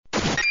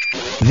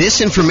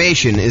This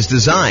information is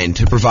designed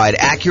to provide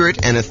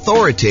accurate and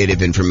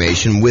authoritative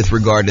information with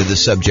regard to the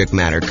subject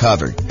matter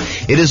covered.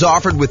 It is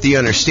offered with the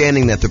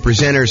understanding that the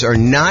presenters are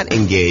not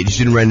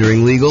engaged in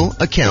rendering legal,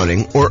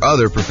 accounting, or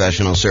other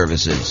professional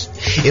services.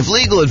 If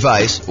legal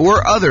advice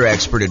or other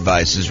expert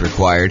advice is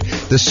required,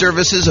 the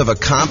services of a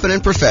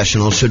competent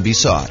professional should be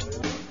sought.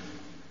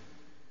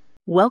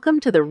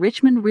 Welcome to the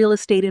Richmond Real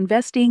Estate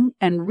Investing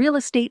and Real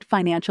Estate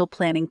Financial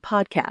Planning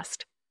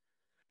Podcast.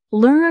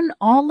 Learn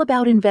all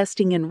about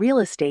investing in real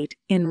estate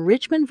in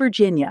Richmond,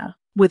 Virginia,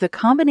 with a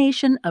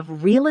combination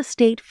of real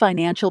estate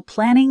financial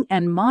planning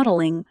and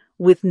modeling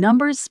with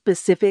numbers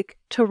specific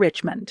to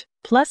Richmond,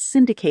 plus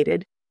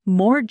syndicated,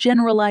 more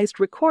generalized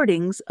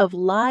recordings of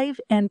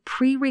live and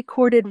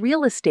pre-recorded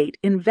real estate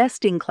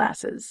investing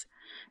classes,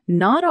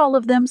 not all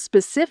of them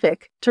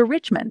specific to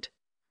Richmond.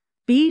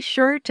 Be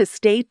sure to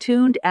stay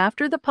tuned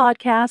after the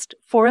podcast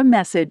for a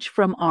message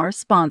from our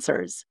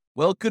sponsors.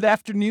 Well, good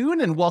afternoon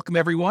and welcome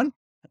everyone.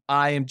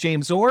 I am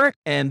James Orr,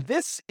 and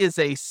this is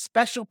a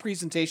special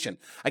presentation.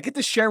 I get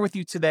to share with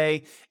you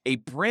today a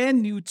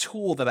brand new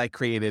tool that I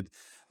created,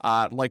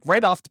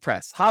 right off the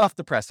press, hot off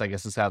the press, I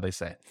guess is how they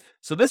say it.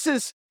 So this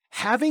is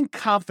having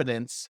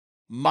confidence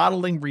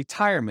modeling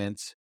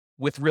retirement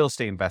with real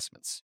estate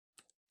investments.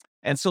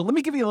 And so let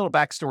me give you a little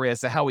backstory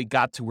as to how we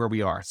got to where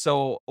we are.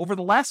 So over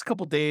the last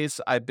couple of days,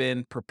 I've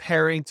been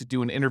preparing to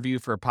do an interview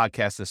for a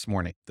podcast this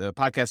morning. The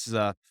podcast is,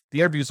 the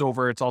interview's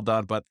over, it's all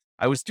done, but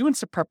I was doing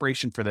some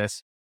preparation for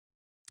this.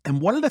 And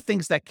one of the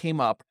things that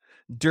came up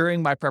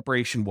during my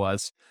preparation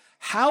was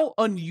how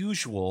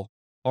unusual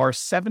are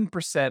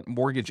 7%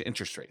 mortgage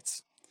interest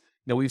rates.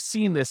 Now, we've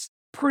seen this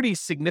pretty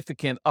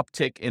significant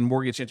uptick in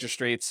mortgage interest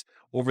rates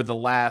over the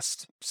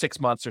last 6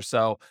 months or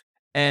so.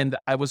 And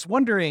I was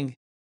wondering,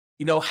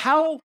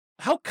 how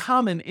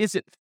common is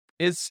it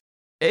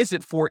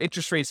for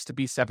interest rates to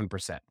be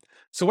 7%?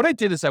 So what I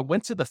did is I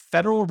went to the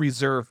Federal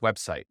Reserve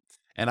website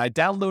and I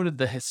downloaded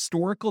the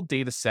historical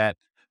data set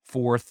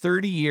for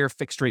 30-year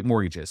fixed-rate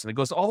mortgages. And it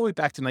goes all the way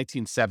back to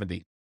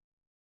 1970.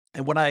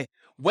 And when I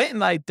went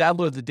and I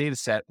downloaded the data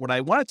set, what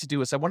I wanted to do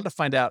is I wanted to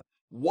find out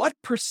what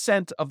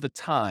percent of the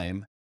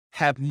time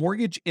have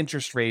mortgage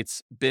interest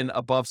rates been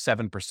above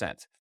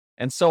 7%.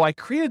 And so I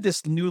created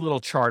this new little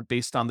chart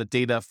based on the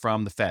data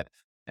from the Fed.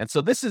 And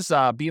so this is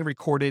being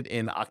recorded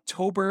in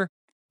October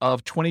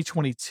of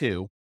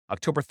 2022,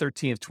 October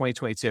 13th,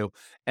 2022.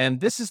 And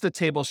this is the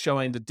table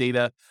showing the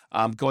data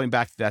going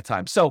back to that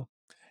time. So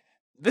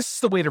this is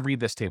the way to read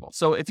this table.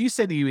 So if you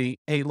say to me,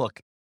 hey, look,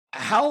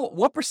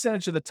 what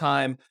percentage of the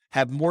time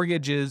have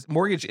mortgage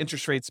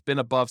interest rates been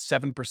above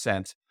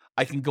 7%?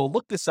 I can go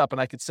look this up and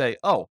I could say,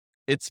 oh,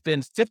 it's been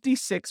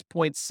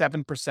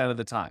 56.7% of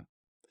the time.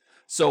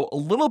 So a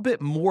little bit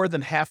more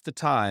than half the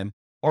time,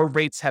 our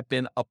rates have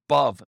been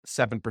above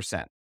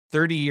 7%,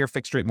 30-year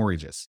fixed rate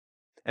mortgages.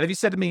 And if you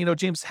said to me,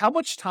 James, how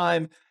much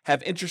time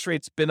have interest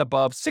rates been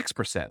above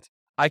 6%?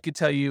 I could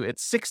tell you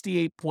it's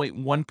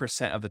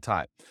 68.1% of the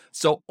time.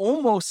 So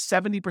almost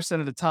 70%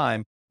 of the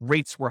time,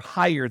 rates were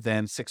higher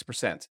than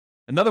 6%.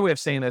 Another way of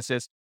saying this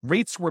is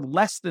rates were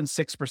less than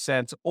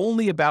 6%,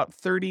 only about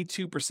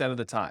 32% of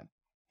the time.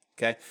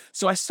 Okay.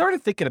 So I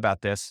started thinking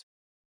about this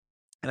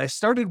and I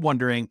started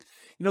wondering,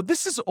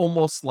 this is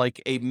almost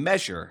like a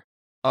measure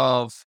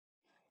of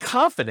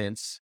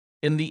confidence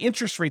in the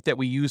interest rate that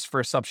we use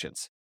for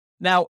assumptions.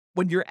 Now,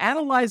 when you're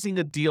analyzing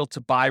a deal to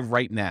buy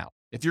right now,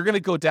 if you're going to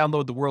go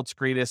download the world's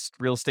greatest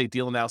real estate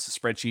deal analysis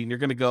spreadsheet and you're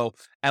going to go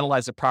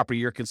analyze a property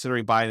you're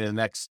considering buying in the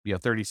next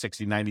 30,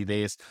 60, 90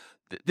 days,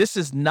 this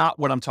is not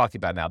what I'm talking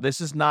about now.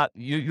 This is not,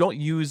 you don't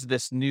use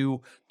this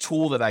new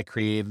tool that I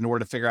created in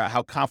order to figure out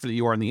how confident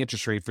you are in the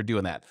interest rate for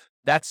doing that.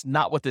 That's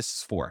not what this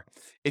is for.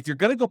 If you're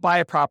going to go buy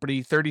a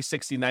property 30,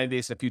 60, 90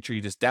 days in the future, you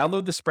just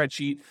download the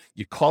spreadsheet,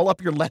 you call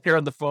up your lender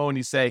on the phone,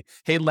 you say,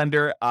 hey,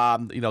 lender,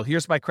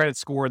 here's my credit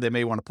score. They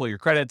may want to pull your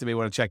credit. They may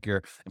want to check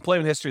your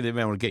employment history. They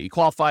may want to get you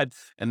qualified.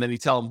 And then you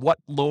tell them what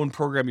loan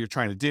program you're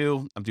trying to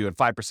do. I'm doing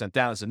 5%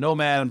 down as a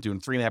nomad. I'm doing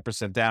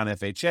 3.5% down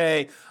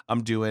FHA.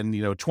 I'm doing,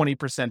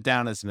 20%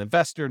 down as an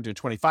investor. I'm doing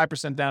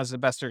 25% down as an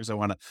investor because I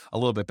want a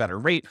little bit better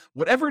rate.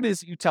 Whatever it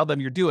is you tell them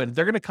you're doing,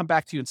 they're going to come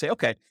back to you and say,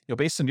 okay,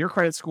 based on your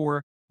credit score,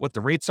 what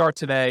the rates are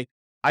today,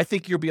 I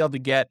think you'll be able to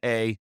get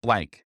a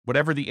blank,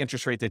 whatever the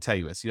interest rate they tell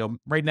you is.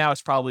 Right now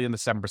it's probably in the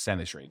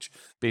 7% range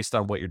based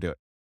on what you're doing.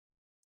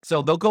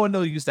 So they'll go and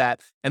they'll use that.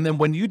 And then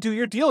when you do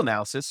your deal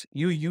analysis,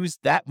 you use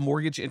that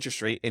mortgage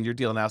interest rate in your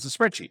deal analysis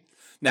spreadsheet.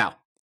 Now,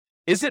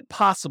 is it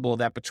possible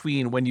that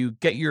between when you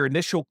get your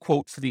initial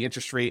quote for the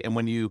interest rate and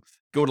when you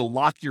go to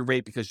lock your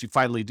rate because you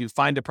finally do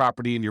find a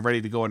property and you're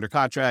ready to go under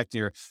contract,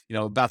 you're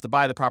about to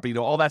buy the property,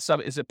 all that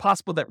stuff, is it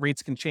possible that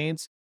rates can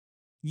change?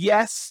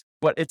 Yes,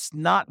 but it's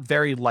not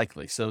very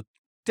likely. So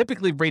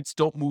typically rates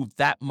don't move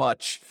that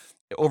much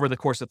over the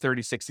course of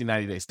 30, 60,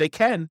 90 days. They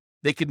can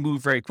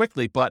move very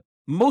quickly, but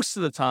most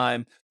of the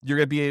time you're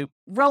going to be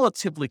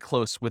relatively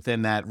close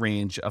within that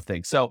range of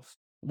things. So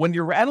when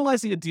you're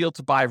analyzing a deal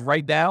to buy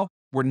right now,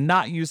 we're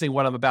not using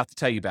what I'm about to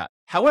tell you about.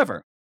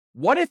 However,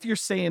 what if you're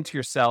saying to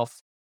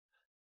yourself,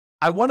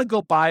 I want to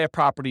go buy a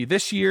property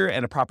this year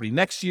and a property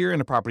next year and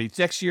a property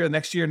next year,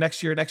 next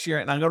year,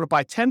 and I'm going to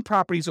buy 10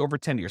 properties over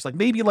 10 years. Like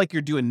maybe like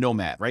you're doing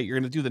Nomad, right? You're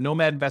going to do the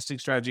Nomad investing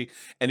strategy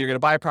and you're going to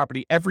buy a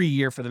property every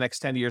year for the next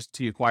 10 years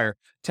to acquire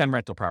 10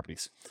 rental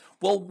properties.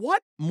 Well,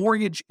 what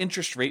mortgage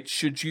interest rate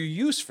should you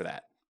use for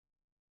that?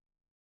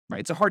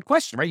 Right? It's a hard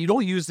question, right? You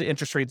don't use the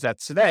interest rates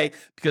that's today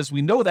because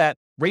we know that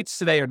rates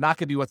today are not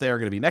going to be what they are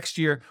going to be next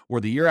year or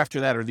the year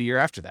after that or the year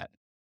after that.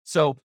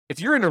 So if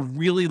you're in a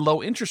really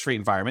low interest rate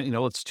environment,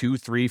 it's 2,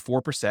 3,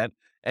 4%,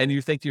 and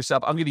you think to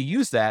yourself, I'm going to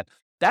use that,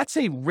 that's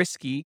a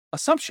risky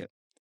assumption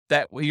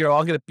that, I'm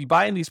going to be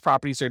buying these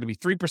properties. They're going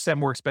to be 3%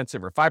 more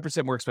expensive or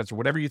 5% more expensive,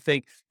 whatever you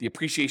think the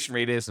appreciation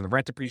rate is and the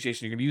rent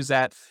appreciation, you're going to use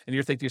that. And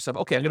you're thinking to yourself,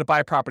 okay, I'm going to buy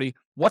a property.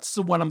 What's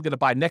the one I'm going to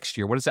buy next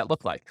year? What does that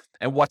look like?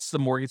 And what's the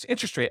mortgage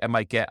interest rate I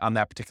might get on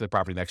that particular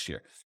property next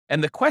year?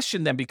 And the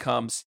question then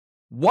becomes,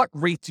 what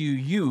rate do you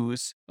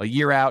use a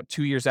year out,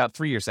 2 years out,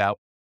 3 years out?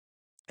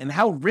 And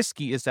how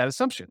risky is that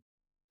assumption?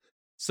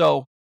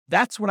 So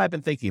that's what I've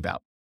been thinking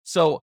about.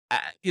 So,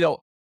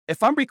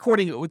 if I'm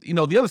recording,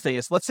 the other thing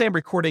is, let's say I'm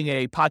recording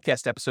a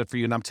podcast episode for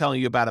you and I'm telling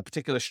you about a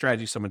particular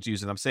strategy someone's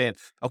using. I'm saying,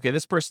 okay,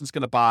 this person's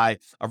going to buy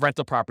a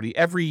rental property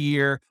every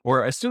year,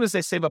 or as soon as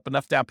they save up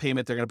enough down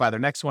payment, they're going to buy their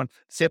next one.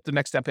 Save up the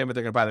next down payment,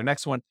 they're going to buy their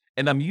next one.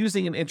 And I'm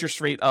using an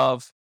interest rate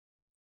of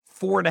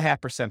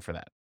 4.5% for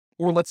that.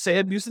 Or let's say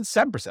I'm using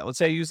 7%. Let's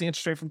say I'm using the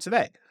interest rate from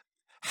today.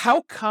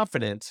 How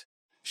confident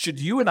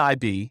should you and I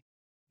be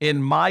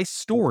in my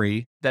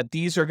story that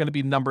these are going to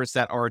be numbers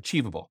that are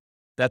achievable,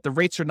 that the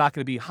rates are not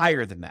going to be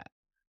higher than that?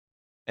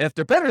 And if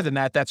they're better than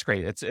that, that's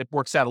great. It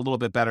works out a little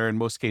bit better in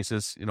most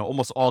cases,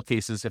 almost all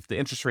cases. If the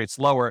interest rate's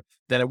lower,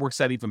 then it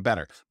works out even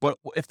better. But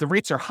if the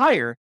rates are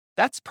higher,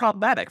 that's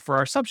problematic for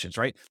our assumptions,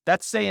 right?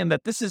 That's saying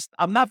that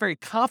I'm not very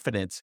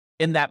confident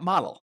in that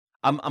model.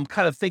 I'm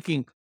kind of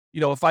thinking,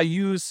 if I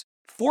use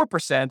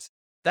 4%,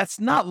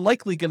 that's not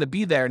likely going to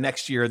be there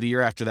next year or the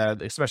year after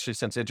that, especially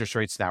since interest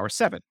rates now are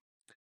 7.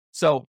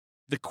 So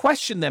the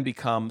question then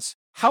becomes,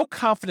 how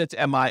confident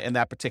am I in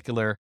that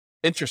particular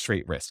interest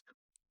rate risk?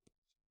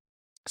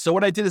 So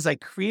what I did is I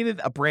created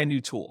a brand new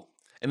tool,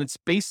 and it's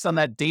based on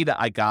that data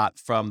I got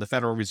from the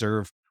Federal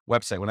Reserve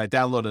website. When I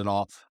downloaded it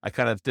all, I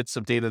kind of did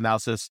some data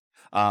analysis,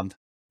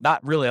 not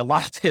really a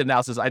lot of data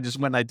analysis. I just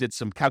went and I did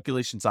some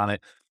calculations on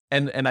it.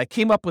 And I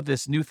came up with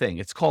this new thing.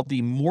 It's called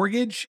the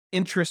Mortgage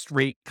Interest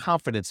Rate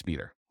Confidence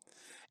Meter.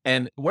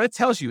 And what it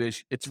tells you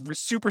is it's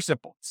super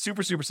simple,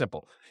 super, super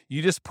simple.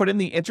 You just put in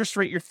the interest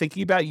rate you're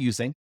thinking about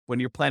using when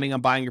you're planning on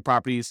buying your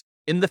properties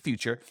in the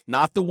future,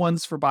 not the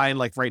ones for buying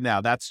like right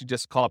now. That's, you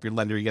just call up your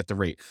lender, you get the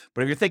rate.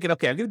 But if you're thinking,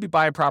 okay, I'm going to be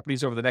buying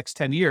properties over the next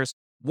 10 years,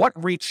 what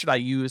rate should I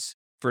use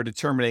for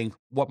determining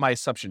what my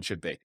assumption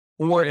should be?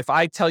 Or if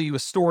I tell you a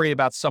story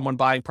about someone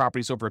buying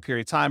properties over a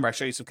period of time, or I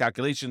show you some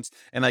calculations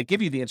and I give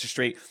you the interest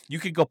rate, you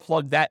could go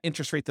plug that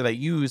interest rate that I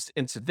used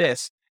into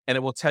this, and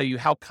it will tell you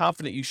how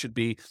confident you should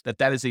be that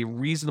that is a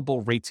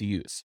reasonable rate to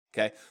use.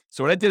 Okay.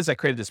 So what I did is I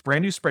created this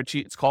brand new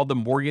spreadsheet. It's called the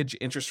Mortgage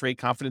Interest Rate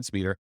Confidence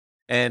Meter.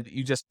 And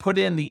you just put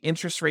in the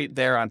interest rate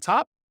there on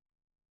top,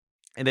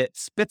 and it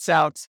spits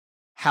out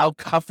how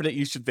confident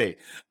you should be,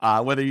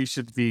 whether you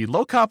should be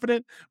low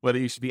confident, whether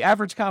you should be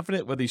average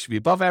confident, whether you should be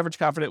above average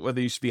confident,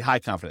 whether you should be high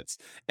confidence.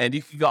 And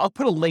you can go, I'll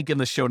put a link in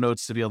the show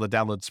notes to be able to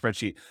download the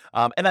spreadsheet.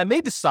 And I may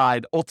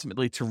decide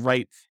ultimately to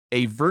write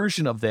a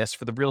version of this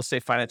for the Real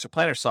Estate Financial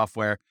Planner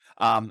software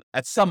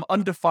at some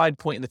undefined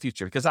point in the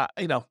future, because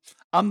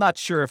I'm not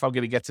sure if I'm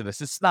going to get to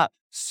this. It's not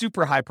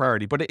super high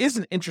priority, but it is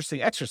an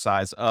interesting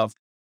exercise of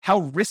how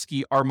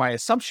risky are my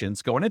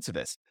assumptions going into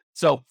this.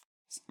 So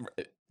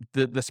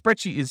the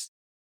spreadsheet is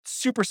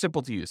super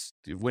simple to use.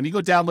 When you go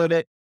download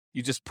it,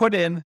 you just put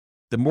in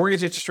the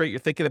mortgage interest rate you're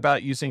thinking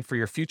about using for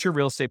your future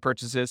real estate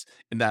purchases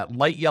in that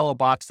light yellow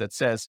box that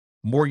says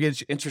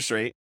mortgage interest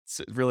rate.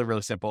 It's really,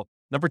 really simple.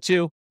 Number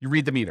 2, you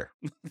read the meter.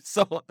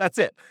 So that's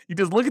it. You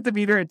just look at the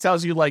meter. It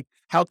tells you like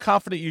how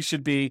confident you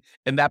should be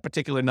in that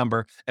particular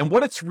number. And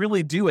what it's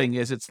really doing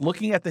is it's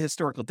looking at the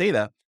historical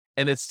data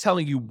and it's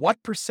telling you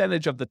what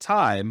percentage of the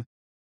time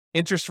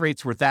interest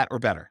rates were that or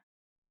better.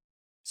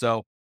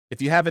 So if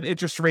you have an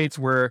interest rates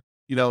where,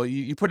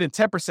 you put in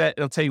 10%,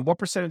 it'll tell you what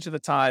percentage of the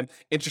time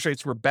interest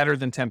rates were better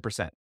than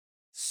 10%.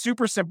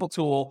 Super simple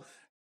tool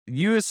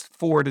used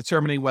for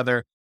determining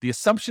whether the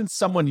assumptions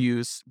someone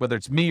used, whether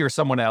it's me or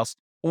someone else,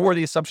 or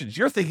the assumptions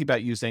you're thinking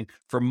about using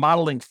for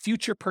modeling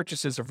future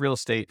purchases of real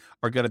estate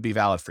are going to be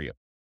valid for you.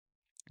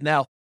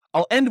 Now,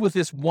 I'll end with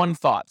this one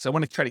thought. So I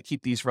want to try to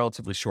keep these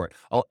relatively short.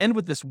 I'll end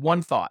with this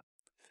one thought.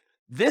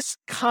 This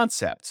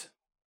concept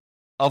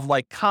of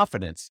like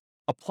confidence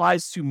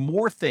applies to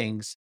more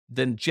things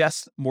than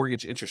just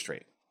mortgage interest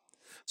rate.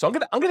 So I'm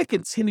going to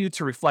continue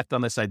to reflect on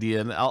this idea,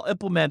 and I'll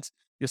implement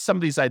some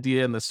of these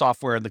ideas in the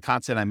software and the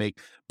content I make.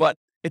 But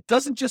it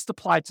doesn't just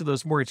apply to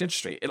those mortgage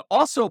interest rate. It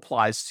also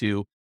applies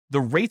to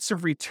the rates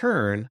of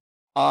return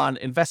on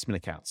investment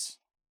accounts.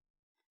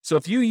 So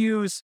if you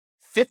use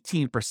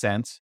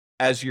 15%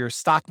 as your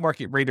stock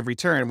market rate of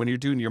return when you're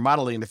doing your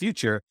modeling in the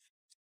future,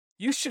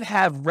 you should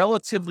have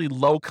relatively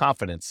low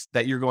confidence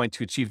that you're going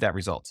to achieve that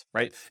result,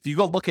 right? If you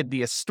go look at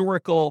the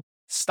historical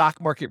stock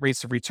market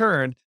rates of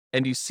return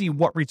and you see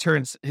what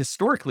returns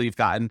historically you've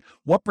gotten,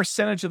 what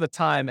percentage of the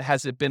time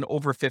has it been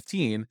over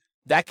 15?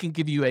 That can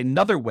give you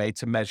another way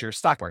to measure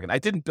stock market. I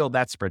didn't build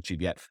that spreadsheet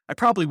yet. I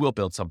probably will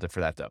build something for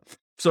that though.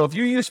 So if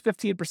you use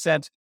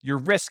 15%, your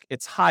risk,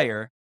 it's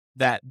higher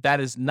that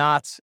is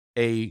not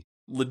a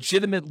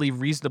legitimately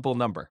reasonable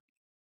number.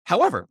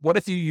 However, what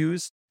if you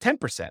use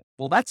 10%?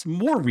 Well, that's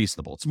more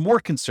reasonable. It's more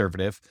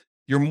conservative.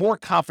 You're more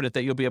confident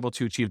that you'll be able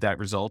to achieve that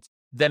result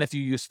than if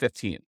you use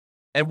 15.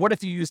 And what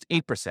if you used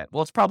 8%?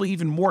 Well, it's probably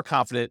even more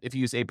confident if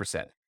you use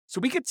 8%.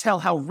 So we could tell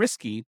how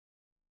risky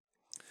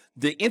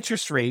the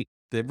interest rate,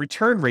 the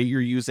return rate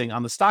you're using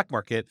on the stock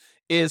market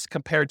is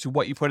compared to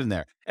what you put in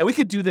there. And we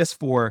could do this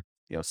for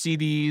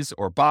CDs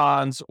or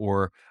bonds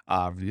or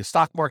the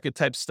stock market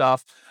type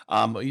stuff.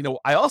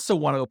 I also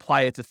want to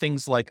apply it to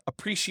things like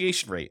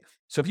appreciation rate.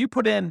 So if you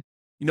put in,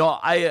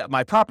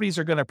 my properties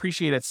are going to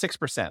appreciate at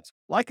 6%.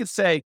 Well, I could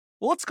say,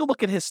 well, let's go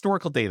look at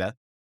historical data.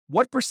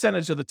 What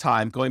percentage of the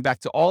time, going back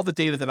to all the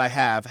data that I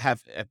have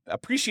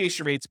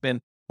appreciation rates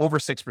been over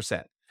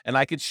 6%? And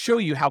I could show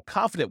you how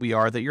confident we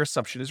are that your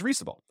assumption is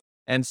reasonable.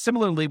 And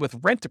similarly with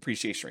rent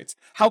appreciation rates,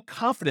 how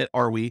confident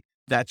are we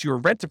that your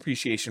rent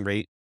appreciation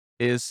rate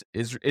is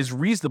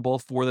reasonable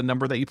for the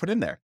number that you put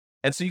in there?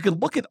 And so you can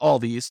look at all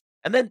these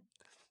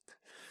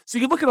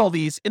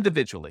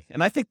individually.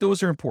 And I think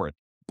those are important.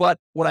 But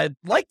what I'd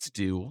like to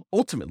do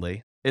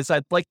ultimately is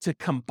I'd like to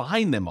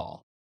combine them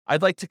all.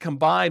 I'd like to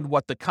combine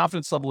what the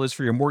confidence level is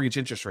for your mortgage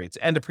interest rates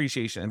and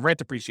appreciation and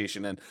rent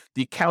appreciation and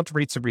the account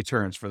rates of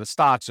returns for the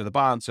stocks or the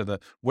bonds or the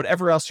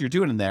whatever else you're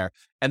doing in there,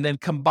 and then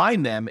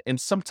combine them in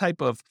some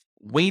type of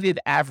weighted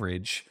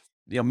average,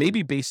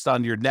 maybe based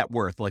on your net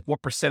worth, like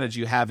what percentage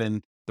you have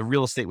in the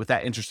real estate with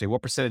that interest rate,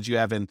 what percentage you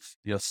have in,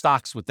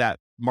 stocks with that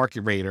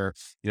market rate, or,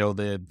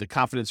 the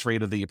confidence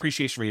rate or the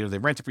appreciation rate or the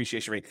rent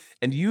appreciation rate,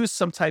 and use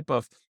some type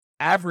of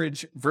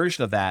average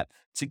version of that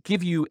to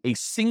give you a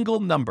single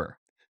number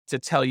to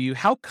tell you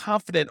how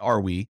confident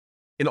are we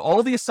in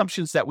all the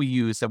assumptions that we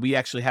use that we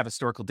actually have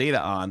historical data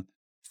on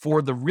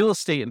for the real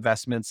estate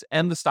investments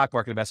and the stock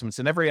market investments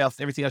and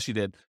everything else you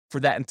did for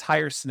that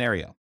entire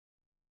scenario.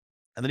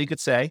 And then you could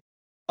say,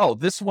 oh,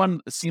 this one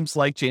seems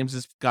like James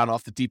has gone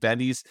off the deep end.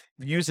 He's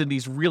using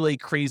these really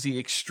crazy,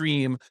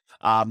 extreme,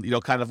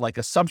 kind of like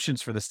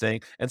assumptions for this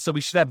thing. And so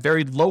we should have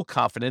very low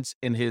confidence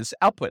in his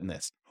output in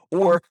this.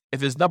 Or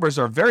if his numbers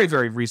are very,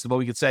 very reasonable,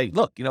 we could say,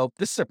 look,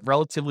 this is a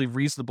relatively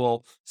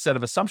reasonable set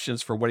of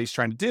assumptions for what he's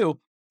trying to do.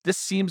 This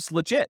seems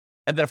legit.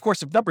 And then, of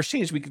course, if numbers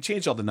change, we can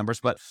change all the numbers.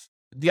 But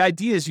the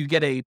idea is you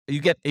get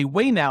a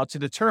way now to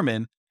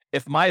determine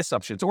if my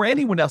assumptions or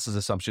anyone else's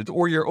assumptions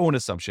or your own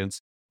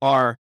assumptions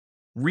are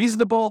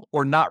reasonable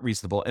or not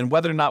reasonable, and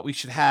whether or not we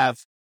should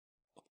have,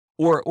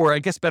 or I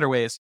guess better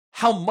way is,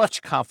 how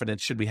much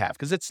confidence should we have?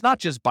 Because it's not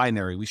just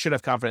binary. We should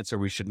have confidence or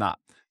we should not.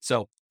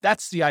 So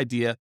that's the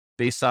idea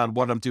based on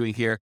what I'm doing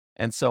here.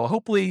 And so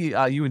hopefully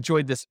you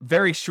enjoyed this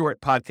very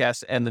short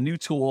podcast and the new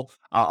tool.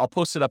 I'll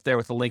post it up there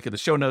with a link in the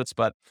show notes.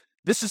 But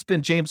this has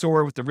been James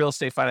Orr with the Real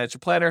Estate Financial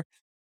Planner.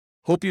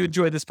 Hope you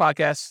enjoyed this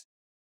podcast.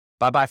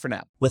 Bye-bye for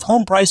now. With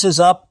home prices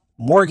up,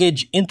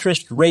 mortgage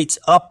interest rates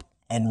up,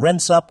 and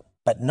rents up,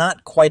 but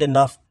not quite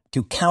enough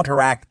to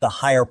counteract the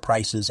higher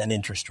prices and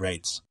interest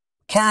rates.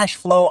 Cash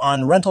flow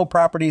on rental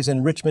properties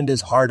in Richmond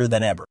is harder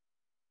than ever.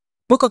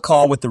 Book a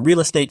call with the Real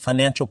Estate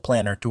Financial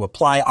Planner to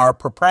apply our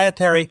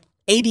proprietary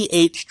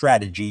 88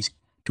 strategies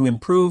to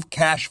improve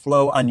cash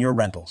flow on your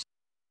rentals.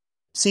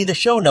 See the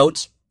show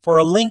notes for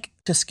a link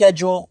to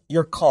schedule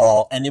your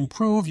call and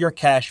improve your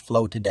cash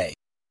flow today.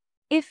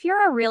 If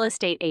you're a real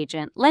estate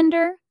agent,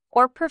 lender,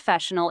 or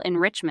professional in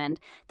Richmond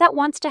that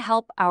wants to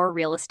help our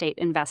real estate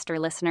investor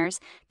listeners,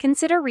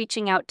 consider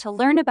reaching out to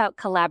learn about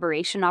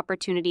collaboration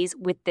opportunities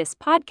with this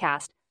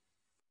podcast.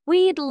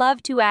 We'd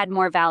love to add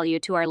more value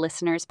to our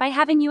listeners by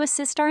having you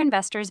assist our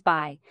investors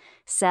buy,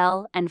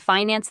 sell, and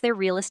finance their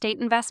real estate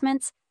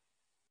investments.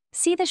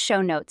 See the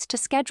show notes to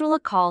schedule a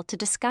call to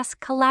discuss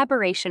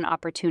collaboration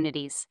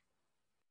opportunities.